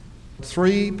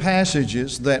three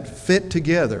passages that fit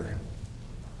together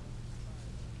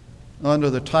under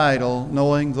the title,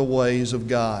 Knowing the Ways of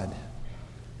God.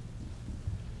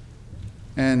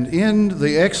 And in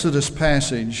the Exodus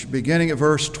passage, beginning at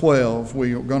verse 12,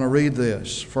 we are going to read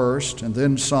this first, and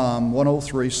then Psalm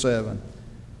 103:7,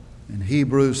 and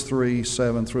Hebrews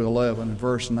 3:7 through 11, and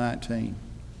verse 19.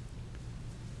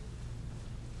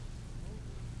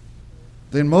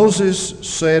 Then Moses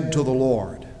said to the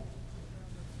Lord,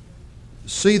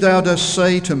 See, thou dost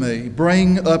say to me,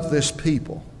 Bring up this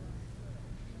people.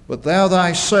 But thou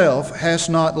thyself hast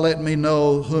not let me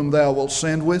know whom thou wilt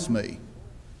send with me.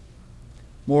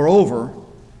 Moreover,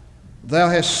 thou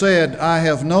hast said, I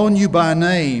have known you by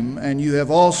name, and you have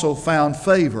also found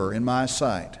favor in my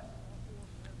sight.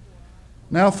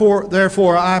 Now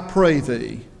therefore I pray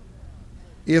thee,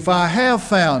 if I have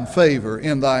found favor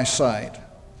in thy sight,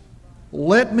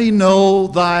 let me know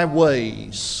thy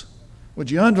ways. Would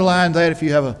you underline that if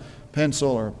you have a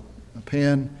pencil or a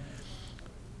pen?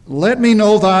 Let me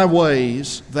know thy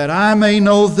ways, that I may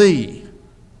know thee,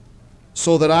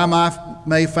 so that I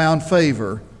may find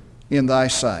favor in thy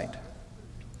sight.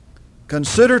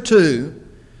 Consider too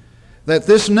that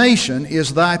this nation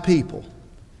is thy people.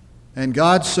 And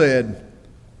God said,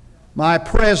 My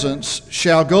presence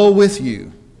shall go with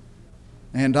you,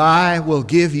 and I will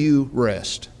give you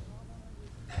rest.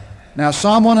 Now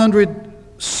Psalm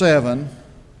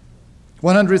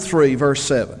 103, verse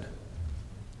 7.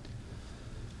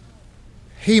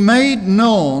 He made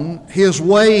known his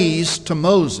ways to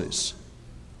Moses.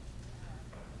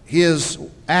 His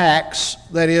acts,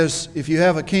 that is, if you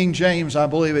have a King James, I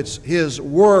believe it's his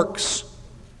works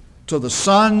to the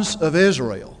sons of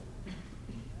Israel.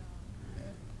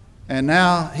 And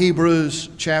now Hebrews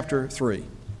chapter 3,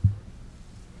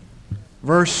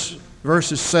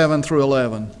 verses 7 through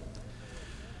 11.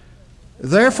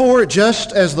 Therefore,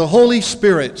 just as the Holy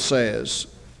Spirit says,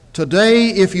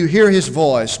 Today, if you hear his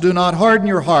voice, do not harden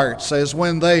your hearts as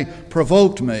when they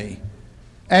provoked me,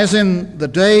 as in the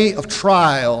day of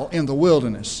trial in the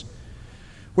wilderness,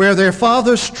 where their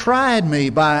fathers tried me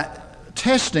by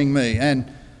testing me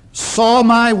and saw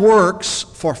my works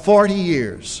for 40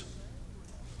 years.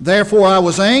 Therefore I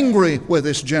was angry with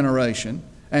this generation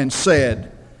and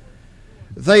said,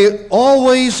 They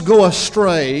always go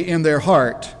astray in their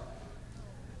heart,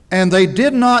 and they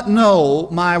did not know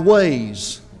my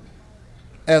ways.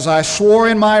 As I swore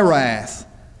in my wrath,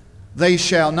 they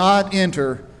shall not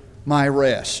enter my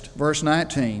rest. Verse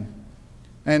 19.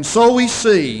 And so we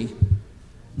see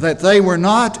that they were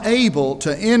not able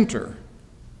to enter,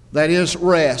 that is,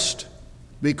 rest,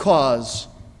 because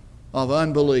of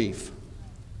unbelief.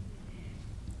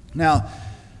 Now,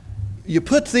 you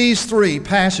put these three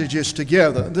passages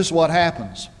together, this is what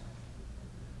happens.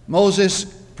 Moses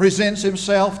presents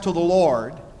himself to the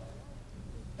Lord,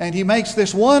 and he makes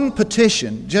this one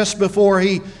petition just before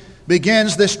he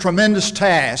begins this tremendous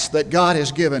task that God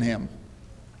has given him.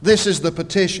 This is the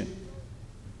petition,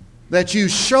 that you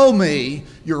show me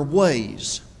your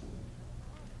ways.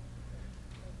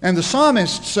 And the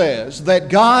psalmist says that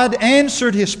God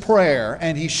answered his prayer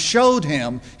and he showed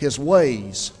him his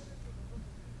ways.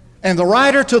 And the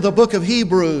writer to the book of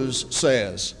Hebrews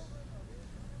says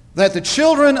that the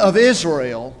children of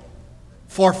Israel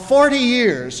for 40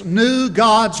 years knew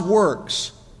God's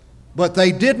works, but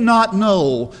they did not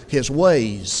know his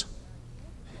ways.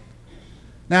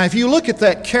 Now, if you look at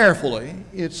that carefully,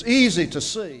 it's easy to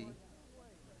see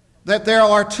that there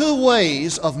are two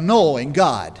ways of knowing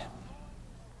God.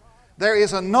 There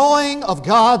is a knowing of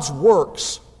God's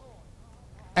works,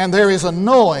 and there is a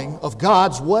knowing of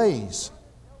God's ways.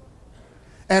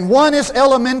 And one is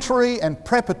elementary and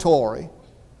preparatory,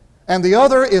 and the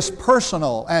other is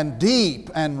personal and deep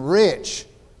and rich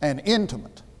and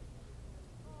intimate.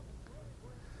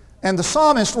 And the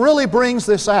psalmist really brings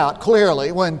this out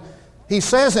clearly when he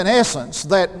says in essence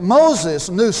that Moses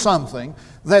knew something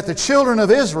that the children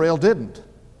of Israel didn't.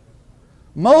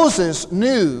 Moses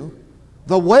knew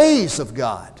the ways of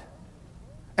God,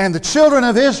 and the children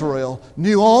of Israel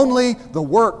knew only the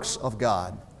works of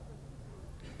God.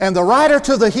 And the writer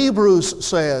to the Hebrews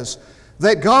says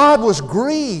that God was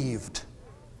grieved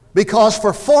because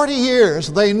for 40 years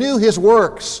they knew his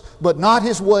works but not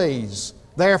his ways.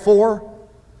 Therefore,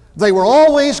 they were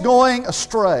always going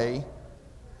astray,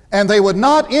 and they would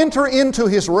not enter into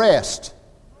his rest.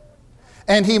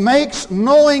 And he makes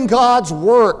knowing God's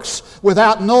works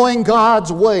without knowing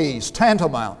God's ways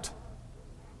tantamount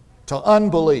to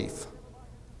unbelief.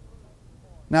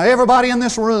 Now, everybody in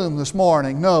this room this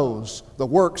morning knows the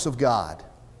works of God.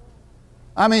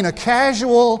 I mean, a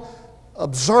casual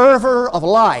observer of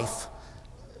life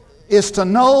is to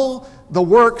know the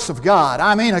works of God.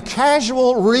 I mean, a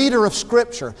casual reader of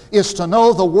Scripture is to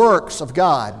know the works of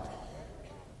God.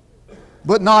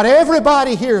 But not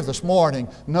everybody here this morning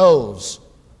knows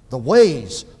the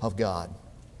ways of God.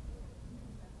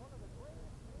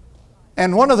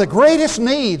 And one of the greatest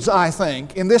needs, I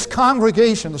think, in this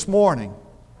congregation this morning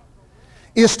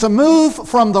is to move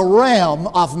from the realm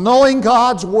of knowing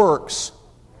God's works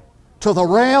to the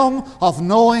realm of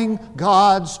knowing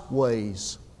God's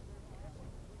ways.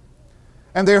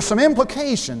 And there are some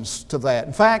implications to that.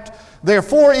 In fact, there are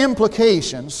 4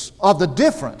 implications of the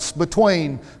difference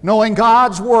between knowing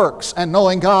God's works and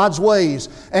knowing God's ways,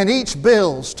 and each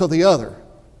builds to the other.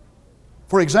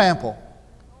 For example,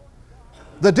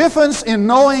 the difference in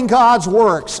knowing God's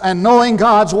works and knowing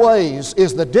God's ways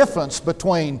is the difference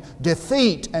between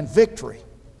defeat and victory.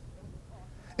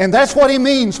 And that's what he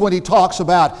means when he talks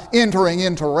about entering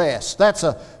into rest. That's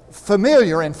a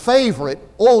familiar and favorite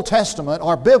Old Testament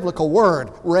or biblical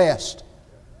word, rest.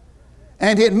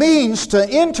 And it means to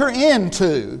enter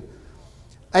into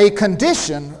a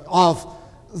condition of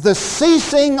the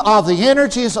ceasing of the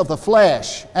energies of the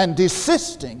flesh and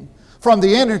desisting from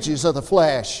the energies of the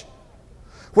flesh,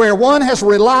 where one has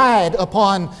relied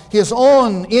upon his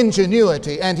own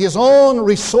ingenuity and his own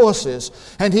resources,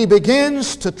 and he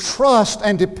begins to trust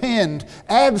and depend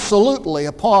absolutely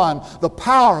upon the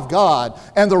power of God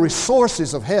and the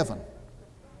resources of heaven.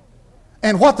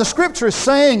 And what the Scripture is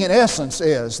saying in essence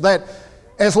is that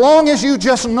as long as you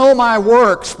just know my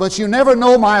works, but you never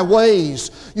know my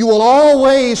ways, you will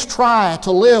always try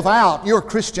to live out your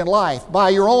Christian life by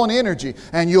your own energy,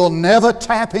 and you'll never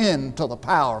tap into the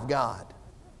power of God.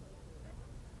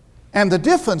 And the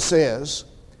difference is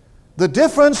the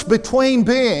difference between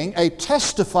being a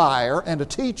testifier and a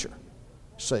teacher.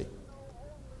 See?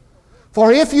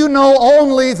 For if you know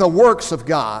only the works of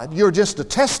God, you're just a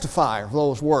testifier of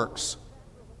those works.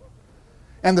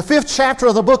 And the 5th chapter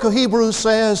of the book of Hebrews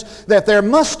says that there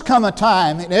must come a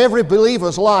time in every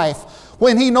believer's life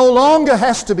when he no longer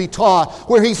has to be taught,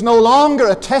 where he's no longer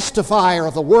a testifier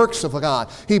of the works of God.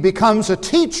 He becomes a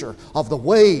teacher of the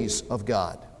ways of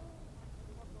God,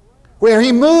 where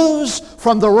he moves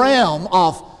from the realm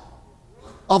of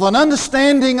an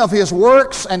understanding of his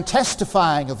works and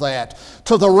testifying of that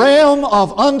to the realm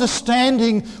of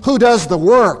understanding who does the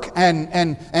work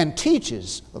and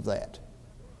teaches of that.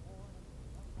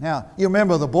 Now, you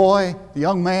remember the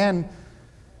young man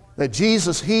that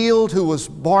Jesus healed who was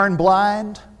born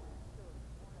blind?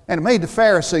 And it made the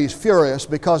Pharisees furious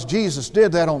because Jesus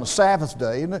did that on the Sabbath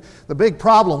day. And the big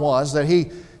problem was that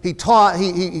he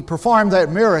performed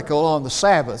that miracle on the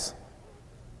Sabbath.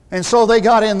 And so they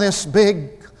got in this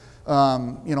big,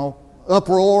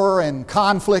 uproar and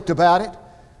conflict about it.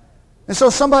 And so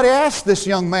somebody asked this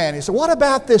young man, he said, what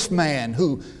about this man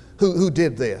who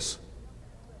did this?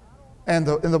 And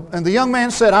the young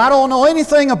man said, I don't know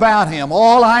anything about him.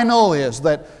 All I know is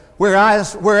that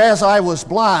whereas I was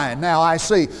blind, now I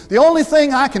see. The only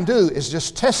thing I can do is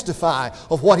just testify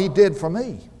of what he did for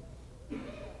me.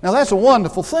 Now that's a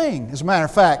wonderful thing. As a matter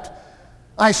of fact,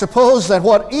 I suppose that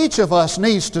what each of us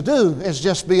needs to do is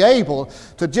just be able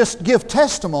to just give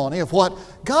testimony of what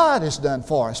God has done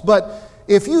for us. But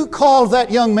if you call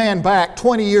that young man back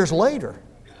 20 years later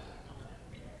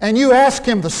and you ask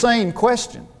him the same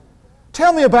question,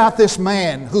 tell me about this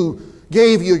man who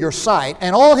gave you your sight,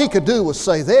 and all he could do was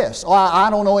say this, I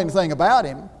don't know anything about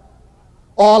him.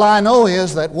 All I know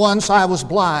is that once I was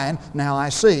blind, now I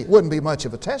see. It wouldn't be much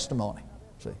of a testimony.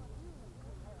 See?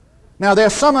 Now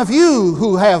there's some of you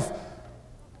who have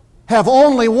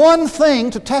only one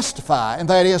thing to testify, and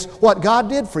that is what God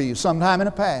did for you sometime in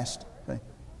the past. See?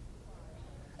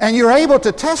 And you're able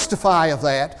to testify of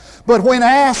that, but when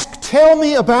asked, tell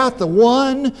me about the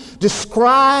one,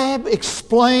 describe,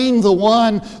 explain the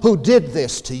one who did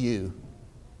this to you,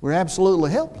 we're absolutely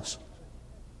helpless.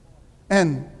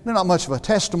 And there's not much of a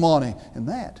testimony in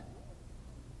that.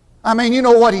 I mean, you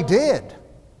know what he did,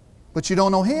 but you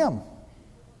don't know him.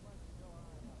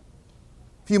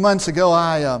 A few months ago,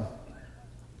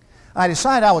 I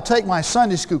decided I would take my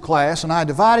Sunday school class, and I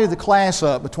divided the class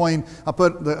up between, I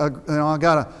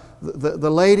got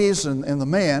the ladies and the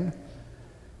men,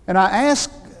 and I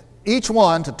asked each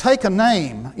one to take a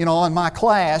name, in my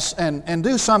class and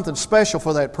do something special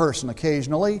for that person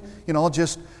occasionally.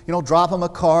 Just drop them a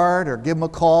card or give them a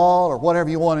call or whatever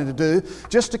you wanted to do,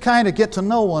 just to kind of get to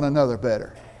know one another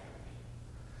better.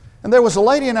 And there was a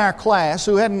lady in our class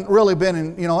who hadn't really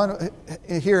been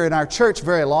here in our church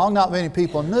very long. Not many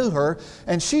people knew her,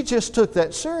 and she just took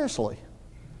that seriously.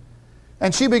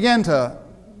 And she began to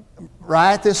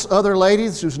right? This other lady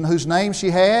whose name she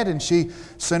had, and she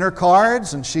sent her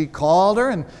cards, and she called her,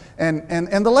 and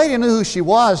the lady knew who she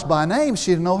was by name.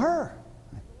 She didn't know her.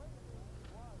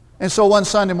 And so one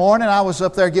Sunday morning, I was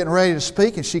up there getting ready to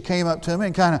speak, and she came up to me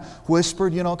and kind of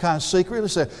whispered, kind of secretly,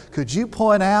 said, could you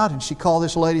point out, and she called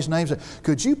this lady's name, said,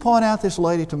 could you point out this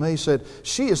lady to me? Said,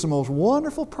 she is the most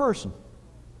wonderful person.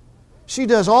 She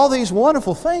does all these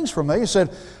wonderful things for me. He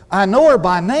said, I know her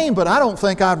by name, but I don't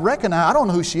think I'd recognize, I don't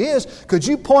know who she is. Could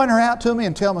you point her out to me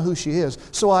and tell me who she is?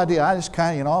 So I did. I just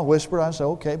kind of, whispered. I said,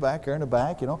 okay, back here in the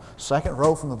back, second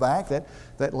row from the back,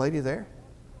 that lady there.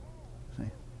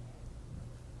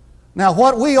 Now,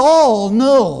 what we all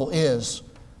know is,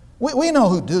 we know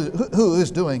who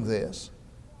is doing this.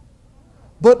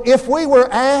 But if we were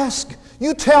asked,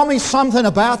 you tell me something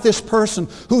about this person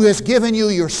who has given you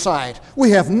your sight, we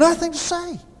have nothing to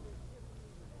say.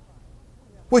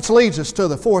 Which leads us to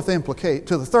the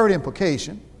third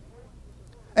implication,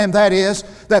 and that is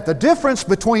that the difference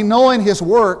between knowing His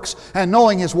works and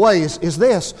knowing His ways is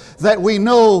this, that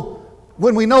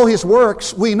when we know His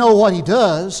works, we know what He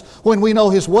does. When we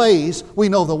know His ways, we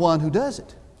know the one who does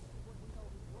it.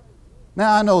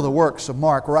 Now, I know the works of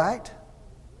Mark Wright.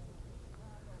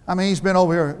 I mean, he's been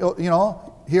over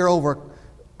here, over a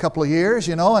couple of years,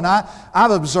 and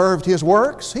I've observed his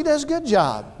works. He does a good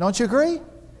job. Don't you agree?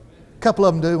 A couple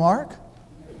of them do, Mark.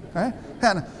 Right?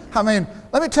 And, I mean,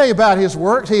 let me tell you about his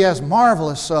works. He has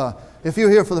marvelous... if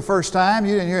you're here for the first time,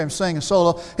 you didn't hear him sing a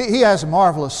solo. He has a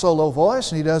marvelous solo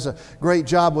voice, and he does a great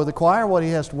job with the choir, what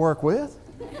he has to work with.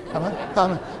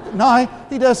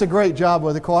 He does a great job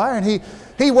with the choir, and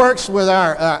he works with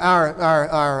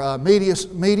our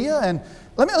media. And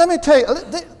let me tell you,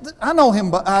 I know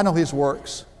him, but I know his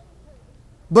works.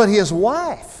 But his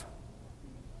wife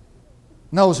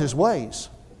knows his ways.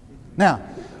 Now,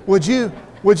 would you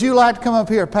like to come up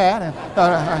here, Pat?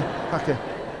 Okay.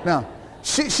 Now.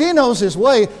 She knows his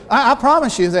way. I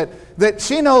promise you that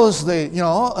she knows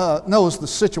knows the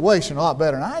situation a lot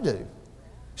better than I do.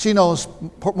 She knows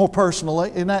more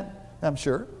personally, isn't that? I'm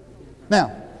sure.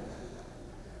 Now,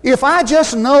 if I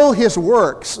just know His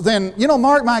works, then,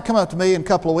 Mark might come up to me in a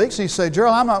couple of weeks and he'd say,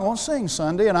 Gerald, I'm not going to sing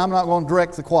Sunday and I'm not going to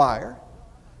direct the choir.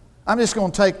 I'm just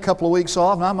going to take a couple of weeks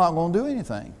off and I'm not going to do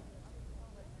anything.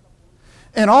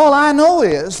 And all I know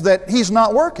is that he's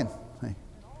not working.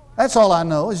 That's all I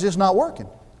know, is just not working.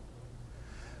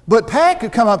 But Pat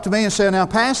could come up to me and say, now,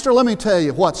 Pastor, let me tell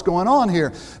you what's going on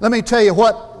here. Let me tell you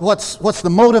what's the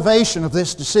motivation of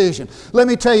this decision. Let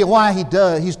me tell you why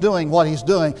he's doing what he's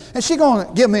doing. And she's going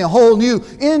to give me a whole new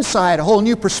insight, a whole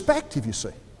new perspective, you see.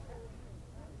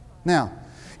 Now,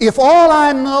 if all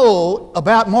I know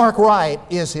about Mark Wright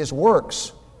is his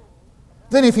works,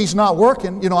 then if he's not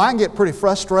working, I can get pretty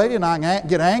frustrated and I can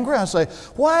get angry. I say,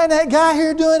 why isn't that guy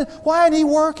here doing it? Why isn't he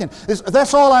working?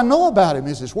 That's all I know about him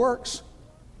is his works.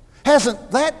 Hasn't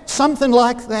something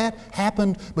like that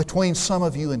happened between some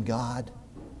of you and God?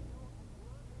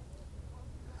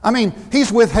 I mean,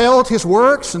 He's withheld His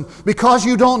works, and because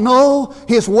you don't know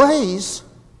His ways,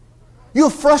 you're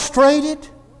frustrated,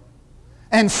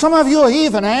 and some of you are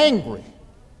even angry.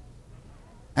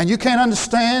 And you can't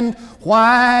understand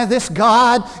why this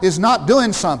God is not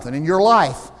doing something in your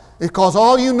life, because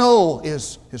all you know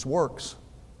is His works.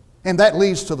 And that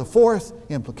leads to the fourth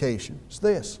implication. It's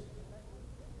this: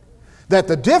 that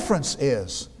the difference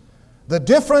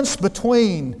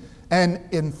between an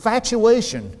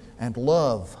infatuation and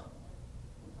love.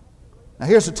 Now,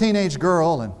 here's a teenage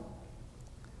girl, and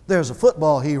there's a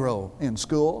football hero in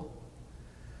school.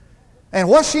 And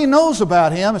what she knows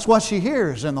about him is what she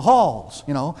hears in the halls,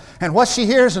 And what she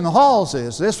hears in the halls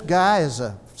is, this guy is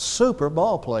a super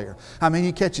ball player. I mean,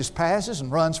 he catches passes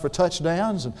and runs for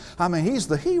touchdowns. And he's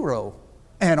the hero.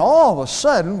 And all of a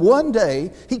sudden, one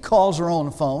day, he calls her on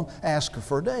the phone, asks her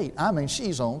for a date.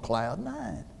 She's on cloud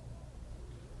 9.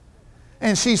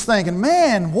 And she's thinking,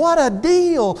 man, what a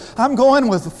deal. I'm going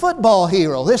with the football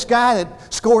hero, this guy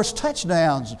that scores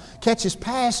touchdowns, catches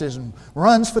passes, and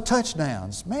runs for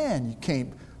touchdowns. Man, you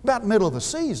can't. About the middle of the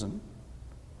season,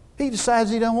 he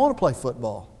decides he doesn't want to play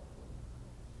football.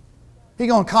 He's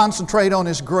going to concentrate on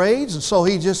his grades, and so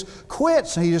he just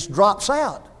quits and he just drops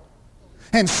out.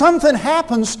 And something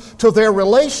happens to their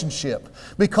relationship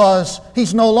because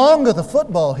he's no longer the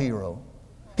football hero.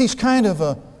 He's kind of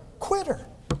a quitter.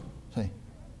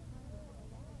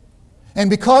 And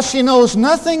because she knows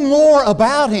nothing more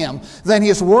about him than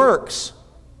his works,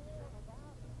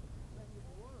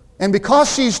 and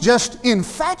because she's just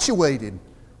infatuated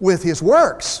with his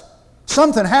works,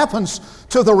 something happens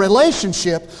to the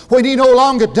relationship when he no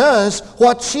longer does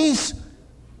what she's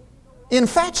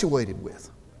infatuated with.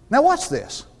 Now watch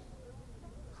this.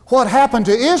 What happened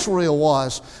to Israel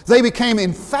was they became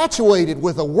infatuated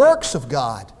with the works of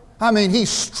God. I mean, he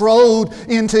strode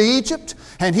into Egypt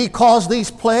and he caused these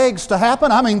plagues to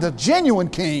happen. I mean, the genuine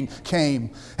king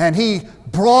came and he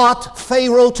brought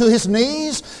Pharaoh to his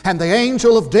knees, and the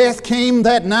angel of death came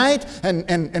that night,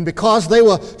 and because they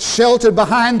were sheltered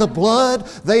behind the blood,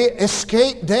 they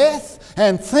escaped death,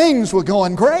 and things were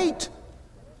going great.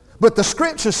 But the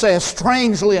Scripture says,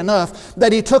 strangely enough,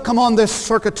 that he took them on this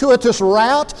circuitous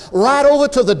route right over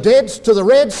to the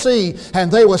Red Sea,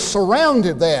 and they were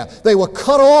surrounded there. They were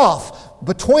cut off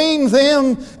between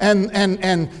them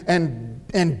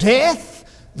and death.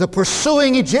 The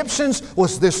pursuing Egyptians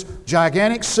was this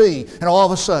gigantic sea, and all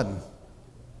of a sudden,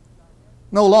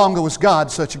 no longer was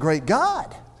God such a great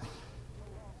God.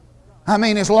 I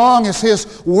mean, as long as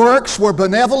His works were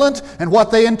benevolent and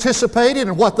what they anticipated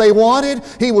and what they wanted,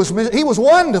 He was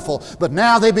wonderful. But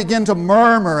now they begin to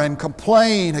murmur and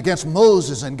complain against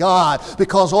Moses and God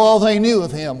because all they knew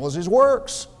of Him was His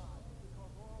works.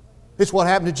 It's what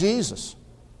happened to Jesus.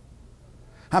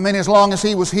 I mean, as long as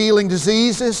He was healing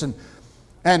diseases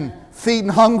and feeding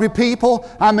hungry people,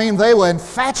 I mean, they were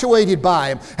infatuated by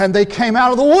Him, and they came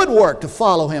out of the woodwork to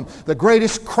follow Him. The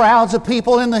greatest crowds of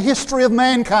people in the history of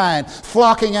mankind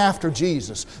flocking after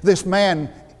Jesus, this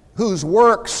man whose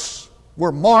works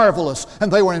were marvelous,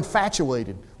 and they were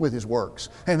infatuated with His works.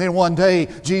 And then one day,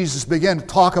 Jesus began to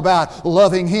talk about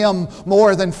loving Him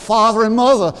more than father and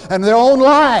mother and their own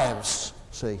lives,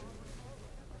 see.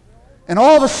 And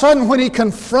all of a sudden, when He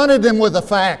confronted them with the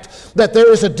fact that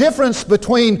there is a difference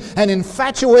between an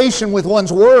infatuation with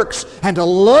one's works and a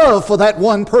love for that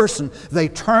one person, they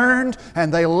turned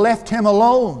and they left Him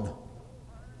alone.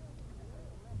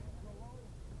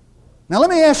 Now let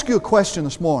me ask you a question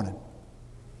this morning.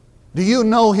 Do you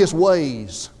know His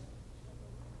ways?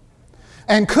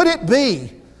 And could it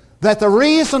be that the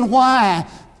reason why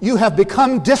you have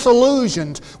become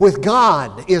disillusioned with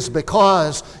God is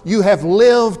because you have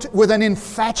lived with an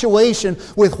infatuation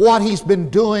with what He's been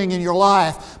doing in your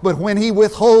life, but when He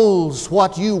withholds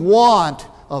what you want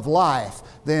of life,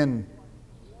 then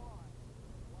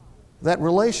that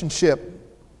relationship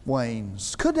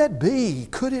wanes? Could that be?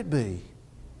 Could it be?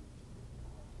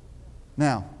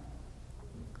 Now,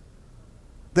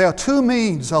 there are two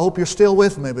means. I hope you're still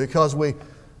with me, because we've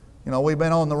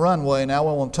been on the runway, now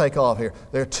we want to take off here.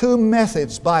 There are two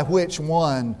methods by which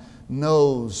one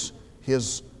knows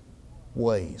his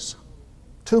ways.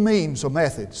 Two means or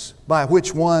methods by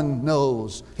which one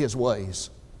knows his ways.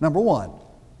 Number one,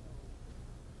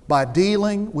 by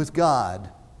dealing with God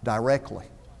directly.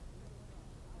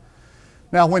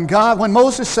 Now, when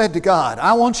Moses said to God,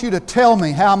 I want you to tell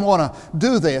me how I'm going to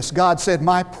do this, God said,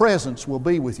 my presence will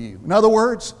be with you. In other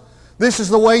words, this is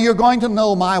the way you're going to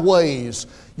know my ways.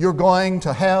 You're going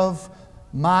to have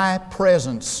my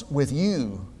presence with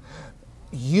you.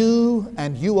 You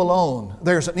and you alone.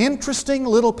 There's an interesting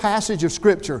little passage of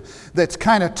Scripture that's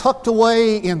kind of tucked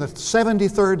away in the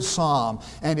 73rd Psalm.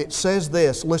 And it says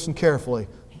this, listen carefully.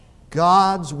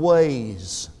 God's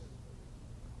ways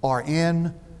are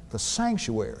in the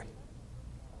sanctuary.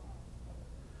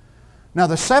 Now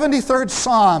the 73rd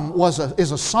Psalm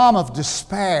is a psalm of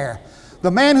despair.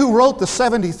 The man who wrote the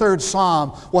 73rd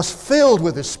Psalm was filled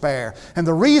with despair. And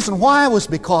the reason why was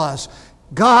because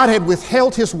God had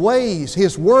withheld His ways,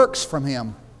 His works from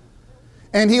him.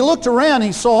 And he looked around,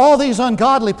 he saw all these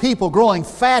ungodly people growing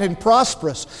fat and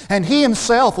prosperous, and he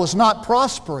himself was not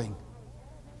prospering.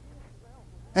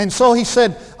 And so he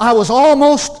said, I was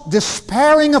almost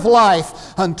despairing of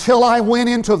life until I went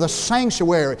into the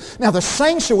sanctuary. Now the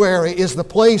sanctuary is the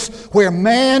place where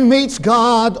man meets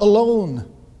God alone.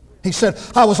 He said,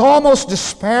 I was almost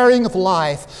despairing of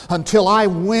life until I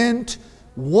went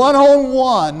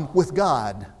one-on-one with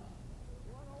God.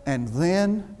 And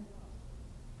then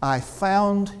I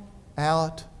found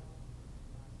out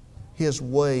His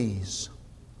ways.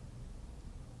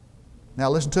 Now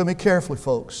listen to me carefully,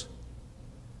 folks.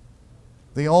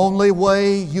 The only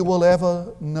way you will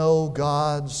ever know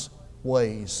God's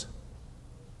ways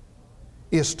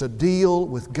is to deal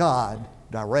with God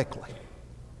directly.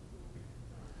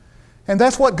 And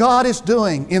that's what God is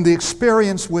doing in the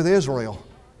experience with Israel.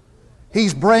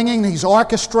 He's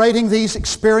orchestrating these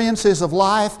experiences of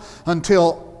life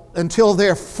until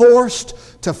they're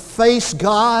forced to face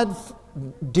God,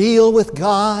 deal with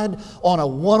God on a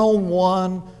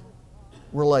one-on-one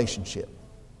relationship.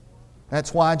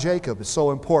 That's why Jacob is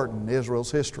so important in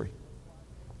Israel's history.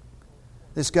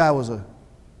 This guy was a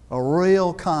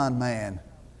real con man.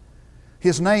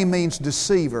 His name means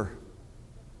deceiver.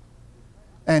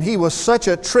 And he was such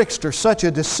a trickster, such a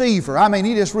deceiver. I mean,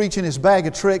 he just reach in his bag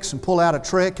of tricks and pull out a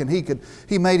trick, and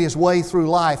he made his way through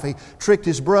life. He tricked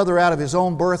his brother out of his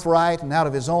own birthright and out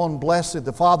of his own blessing,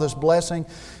 the father's blessing.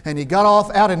 And he got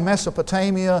off out in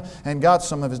Mesopotamia and got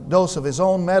some of his dose of his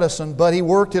own medicine, but he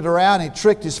worked it around. He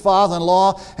tricked his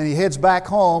father-in-law, and he heads back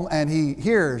home, and he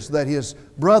hears that his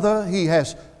brother he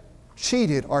has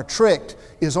cheated or tricked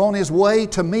is on his way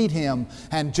to meet him.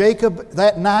 And Jacob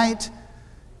that night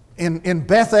in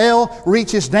Bethel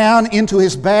reaches down into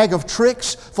his bag of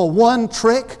tricks for one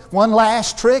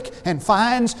last trick, and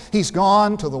finds he's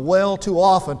gone to the well too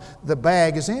often. The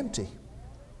bag is empty.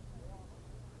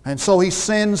 And so he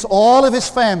sends all of his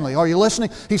family, are you listening?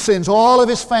 He sends all of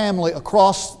his family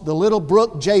across the little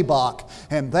brook Jabbok.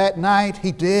 And that night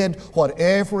he did what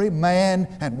every man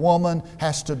and woman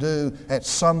has to do at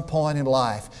some point in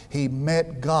life. He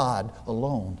met God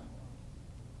alone.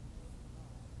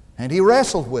 And he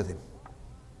wrestled with Him.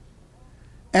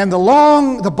 And the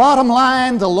bottom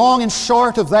line, the long and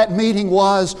short of that meeting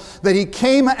was that he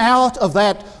came out of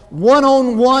that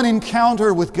one-on-one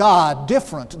encounter with God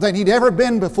different than he'd ever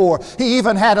been before. He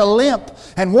even had a limp.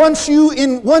 And once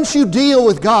you deal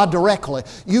with God directly,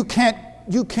 you can't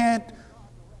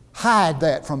hide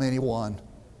that from anyone.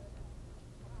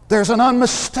 There's an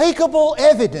unmistakable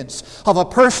evidence of a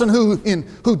person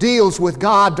who deals with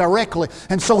God directly.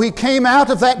 And so he came out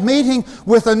of that meeting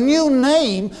with a new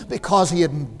name because he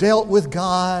had dealt with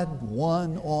God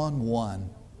one-on-one.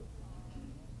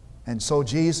 And so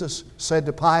Jesus said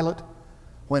to Pilate,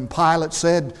 when Pilate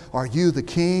said, "Are you the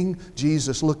king?"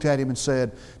 Jesus looked at him and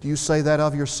said, "Do you say that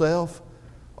of yourself,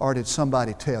 or did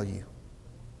somebody tell you?"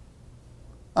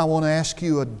 I want to ask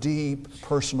you a deep,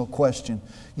 personal question.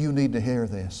 You need to hear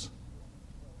this.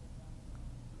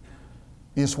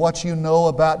 Is what you know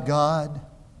about God,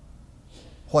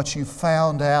 what you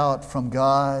found out from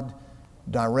God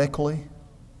directly,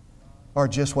 or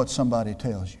just what somebody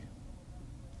tells you?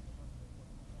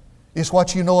 Is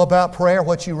what you know about prayer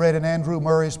what you read in Andrew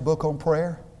Murray's book on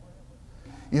prayer?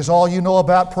 Is all you know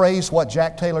about praise what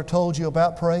Jack Taylor told you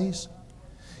about praise?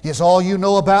 Is all you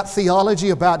know about theology,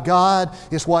 about God,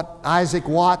 is what Isaac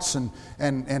Watts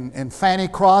and Fanny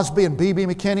Crosby and B.B.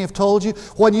 McKinney have told you?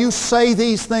 When you say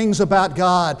these things about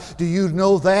God, do you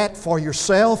know that for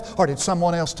yourself, or did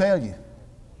someone else tell you?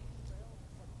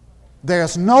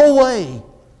 There's no way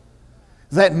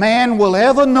that man will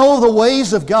ever know the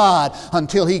ways of God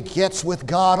until he gets with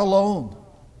God alone.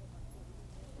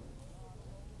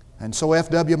 And so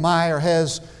F.W. Meyer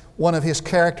has one of his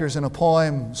characters in a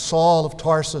poem, Saul of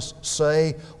Tarsus,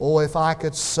 say, "Oh, if I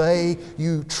could say,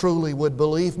 you truly would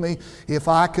believe me. If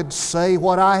I could say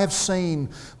what I have seen,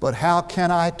 but how can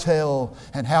I tell?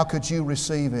 And how could you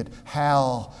receive it?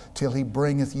 How, till He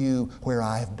bringeth you where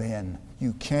I have been."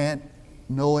 You can't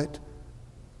know it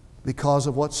because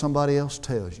of what somebody else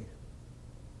tells you.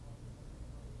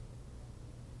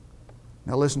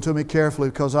 Now listen to me carefully,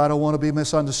 because I don't want to be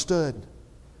misunderstood.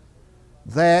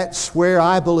 That's where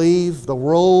I believe the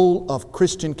role of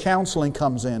Christian counseling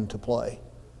comes into play.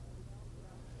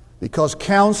 Because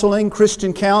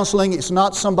Christian counseling, it's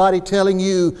not somebody telling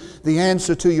you the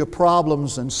answer to your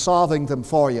problems and solving them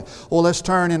for you. Well, let's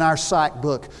turn in our psych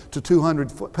book to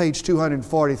page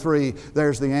 243.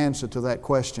 There's the answer to that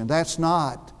question. That's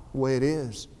not the way it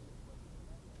is.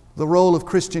 The role of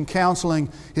Christian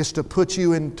counseling is to put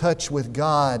you in touch with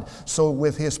God, so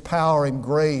with His power and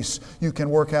grace you can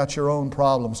work out your own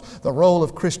problems. The role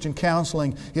of Christian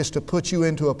counseling is to put you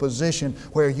into a position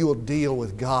where you will deal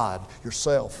with God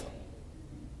yourself.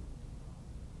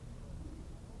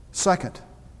 Second,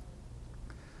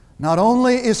 not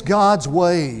only is God's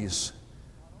ways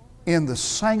in the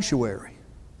sanctuary,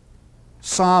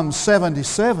 Psalm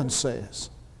 77 says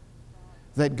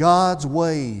that God's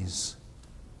ways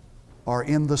are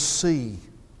in the sea,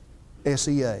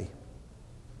 S-E-A.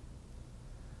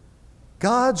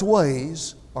 God's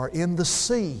ways are in the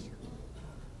sea.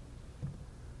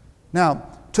 Now,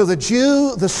 to the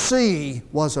Jew, the sea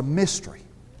was a mystery.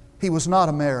 He was not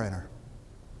a mariner.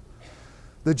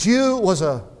 The Jew was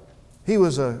a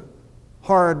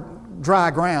hard,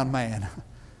 dry ground man.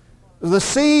 The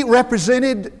sea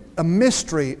represented a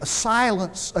mystery, a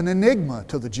silence, an enigma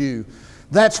to the Jew.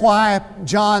 That's why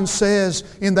John says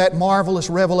in that marvelous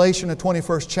revelation, the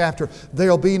 21st chapter,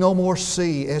 there'll be no more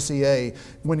sea, S-E-A,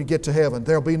 when you get to heaven.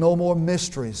 There'll be no more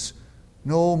mysteries,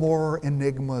 no more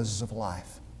enigmas of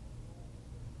life.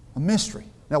 A mystery.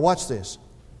 Now watch this.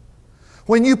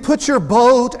 When you put your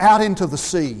boat out into the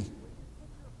sea,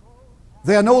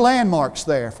 there are no landmarks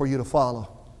there for you to follow.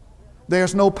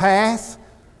 There's no path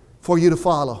for you to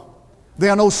follow. There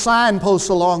are no signposts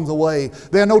along the way.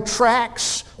 There are no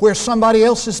tracks where somebody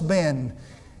else has been.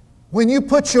 When you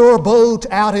put your boat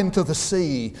out into the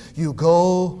sea, you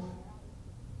go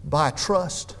by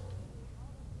trust.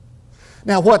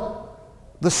 Now what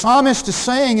the psalmist is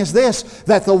saying is this,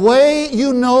 that the way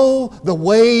you know the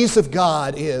ways of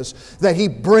God is that He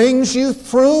brings you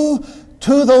through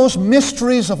to those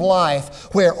mysteries of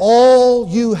life where all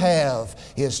you have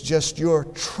is just your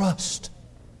trust.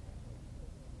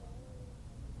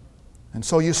 And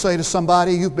so you say to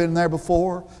somebody, you've been there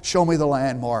before, show me the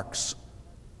landmarks.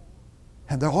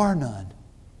 And there are none.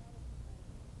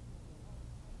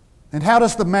 And how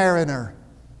does the mariner,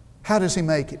 how does he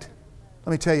make it?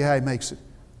 Let me tell you how he makes it.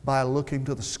 By looking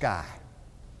to the sky.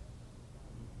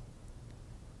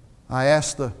 I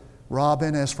asked the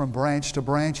robin as from branch to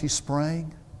branch he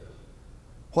sprang,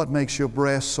 what makes your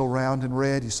breast so round and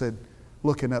red? He said,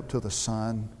 looking up to the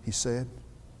sun, he said.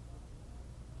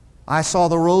 I saw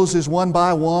the roses one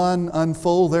by one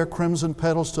unfold their crimson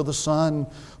petals to the sun.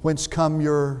 Whence come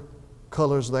your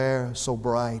colors there so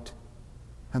bright?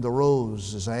 And the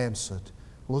rose is answered,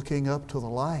 looking up to the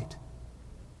light.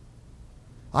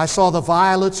 I saw the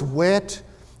violets wet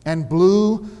and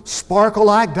blue sparkle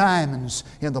like diamonds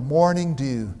in the morning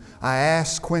dew. I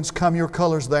asked, whence come your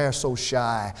colors there so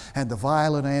shy? And the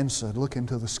violet answered, look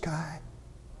into the sky.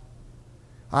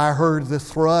 I heard the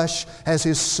thrush as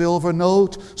his silver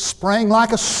note sprang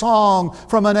like a song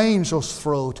from an angel's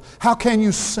throat. How can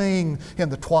you sing in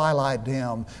the twilight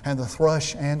dim? And the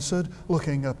thrush answered,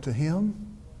 looking up to him.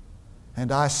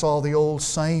 And I saw the old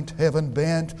saint, heaven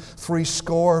bent, 80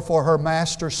 for her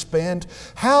master spent.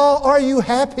 How are you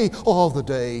happy all the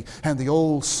day? And the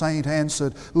old saint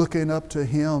answered, looking up to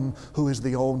Him who is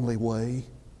the only way.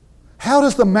 How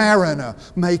does the mariner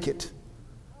make it?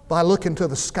 By looking to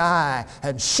the sky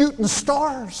and shooting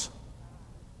stars.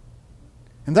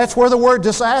 And that's where the word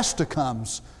disaster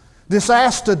comes.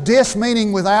 Disaster, dis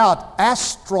meaning without,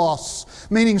 astros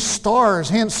meaning stars,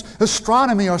 hence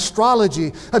astronomy or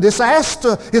astrology. A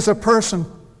disaster is a person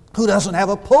who doesn't have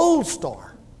a pole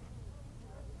star.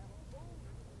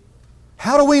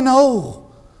 How do we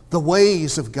know the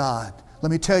ways of God?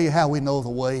 Let me tell you how we know the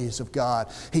ways of God.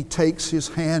 He takes His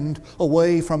hand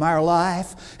away from our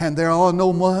life, and there are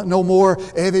no more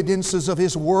evidences of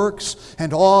His works,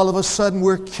 and all of a sudden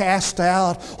we're cast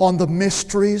out on the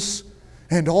mysteries,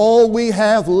 and all we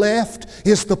have left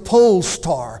is the pole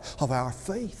star of our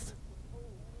faith.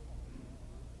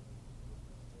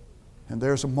 And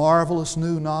there's a marvelous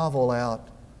new novel out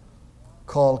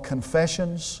called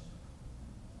Confessions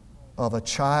of a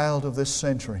Child of This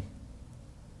Century.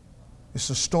 It's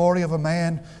the story of a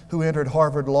man who entered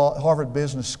Harvard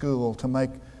Business School to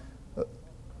make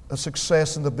a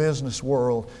success in the business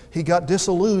world. He got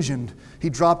disillusioned. He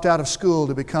dropped out of school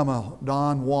to become a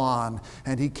Don Juan,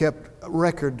 and he kept a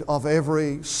record of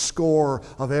every score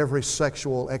of every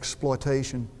sexual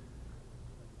exploitation.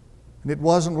 And it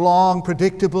wasn't long,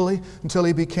 predictably, until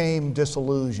he became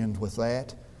disillusioned with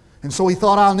that. And so he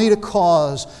thought, I'll need a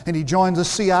cause, and he joined the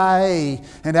CIA,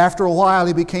 and after a while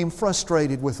he became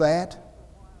frustrated with that.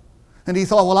 And he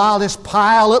thought, well, I'll just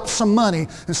pile up some money.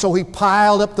 And so he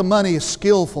piled up the money, a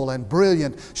skillful and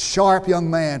brilliant, sharp young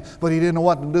man, but he didn't know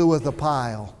what to do with the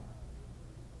pile.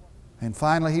 And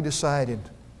finally he decided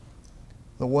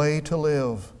the way to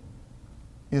live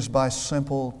is by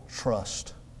simple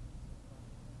trust.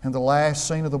 In the last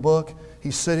scene of the book,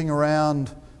 he's sitting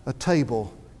around a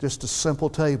table, just a simple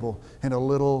table in a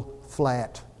little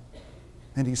flat.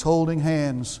 And he's holding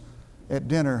hands at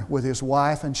dinner with his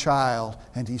wife and child,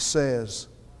 and he says,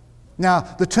 now,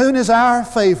 the tune is our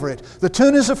favorite. The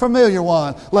tune is a familiar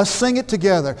one. Let's sing it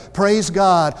together. Praise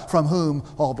God, from whom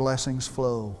all blessings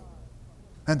flow.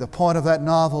 And the point of that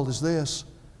novel is this,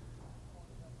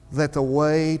 that the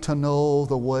way to know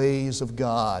the ways of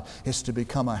God is to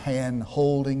become a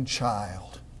hand-holding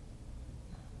child.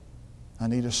 I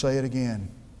need to say it again.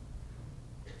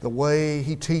 The way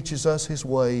He teaches us His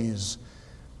ways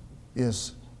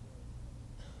is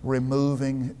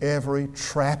removing every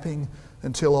trapping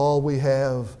until all we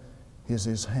have is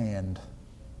His hand.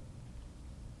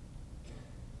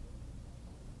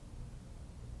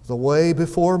 The way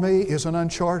before me is an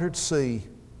uncharted sea.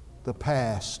 The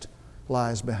past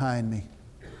lies behind me.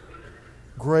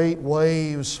 Great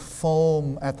waves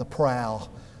foam at the prow.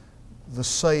 The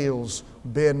sails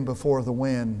bend before the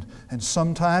wind. And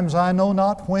sometimes I know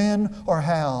not when or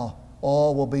how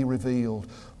all will be revealed.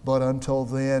 But until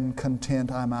then, content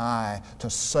am I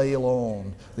to sail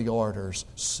on, the orders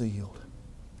sealed.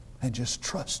 And just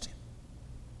trust Him.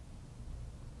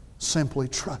 Simply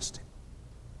trust Him.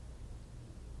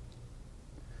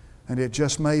 And it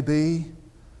just may be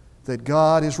that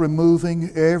God is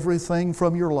removing everything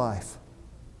from your life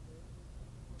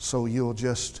so you'll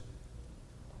just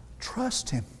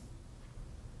trust Him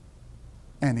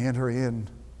and enter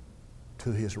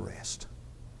into His rest.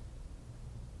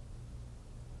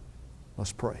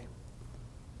 Let's pray.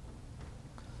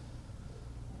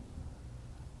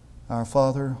 Our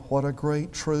Father, what a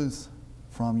great truth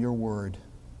from your Word.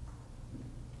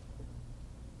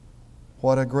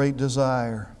 What a great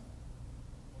desire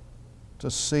to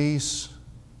cease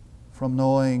from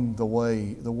knowing the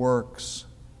way, the works,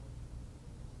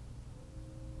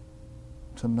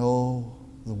 to know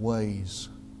the ways.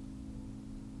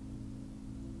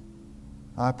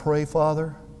 I pray,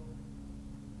 Father,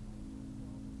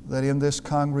 that in this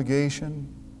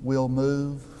congregation we'll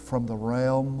move from the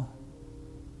realm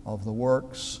of the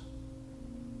works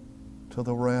to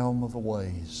the realm of the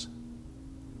ways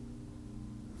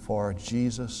for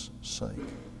Jesus' sake.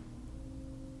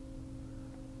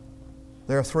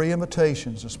 There are 3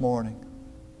 invitations this morning.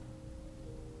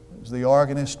 As the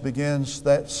organist begins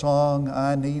that song,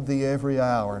 I Need Thee Every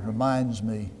Hour, it reminds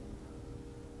me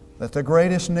that the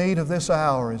greatest need of this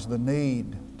hour is the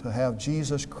need to have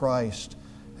Jesus Christ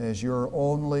as your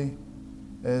only,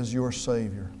 as your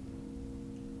Savior.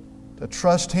 To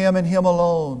trust Him and Him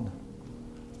alone.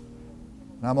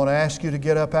 And I'm going to ask you to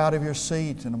get up out of your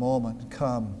seat in a moment and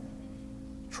come,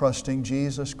 trusting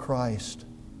Jesus Christ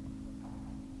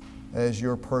as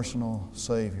your personal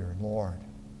Savior and Lord.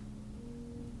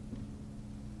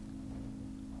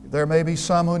 There may be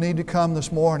some who need to come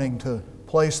this morning to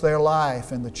place their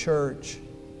life in the church,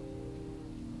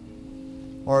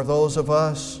 or those of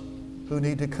us who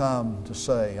need to come to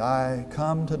say, I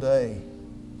come today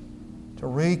to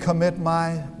recommit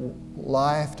my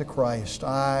life to Christ.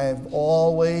 I've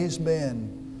always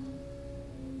been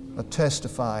a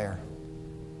testifier.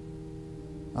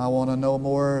 I want to know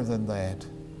more than that.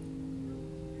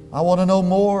 I want to know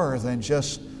more than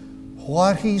just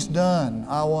what He's done.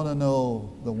 I want to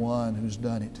know the one who's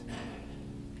done it.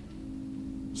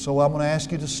 So I'm going to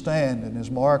ask you to stand, and as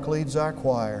Mark leads our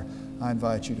choir, I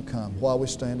invite you to come while we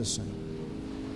stand to sing.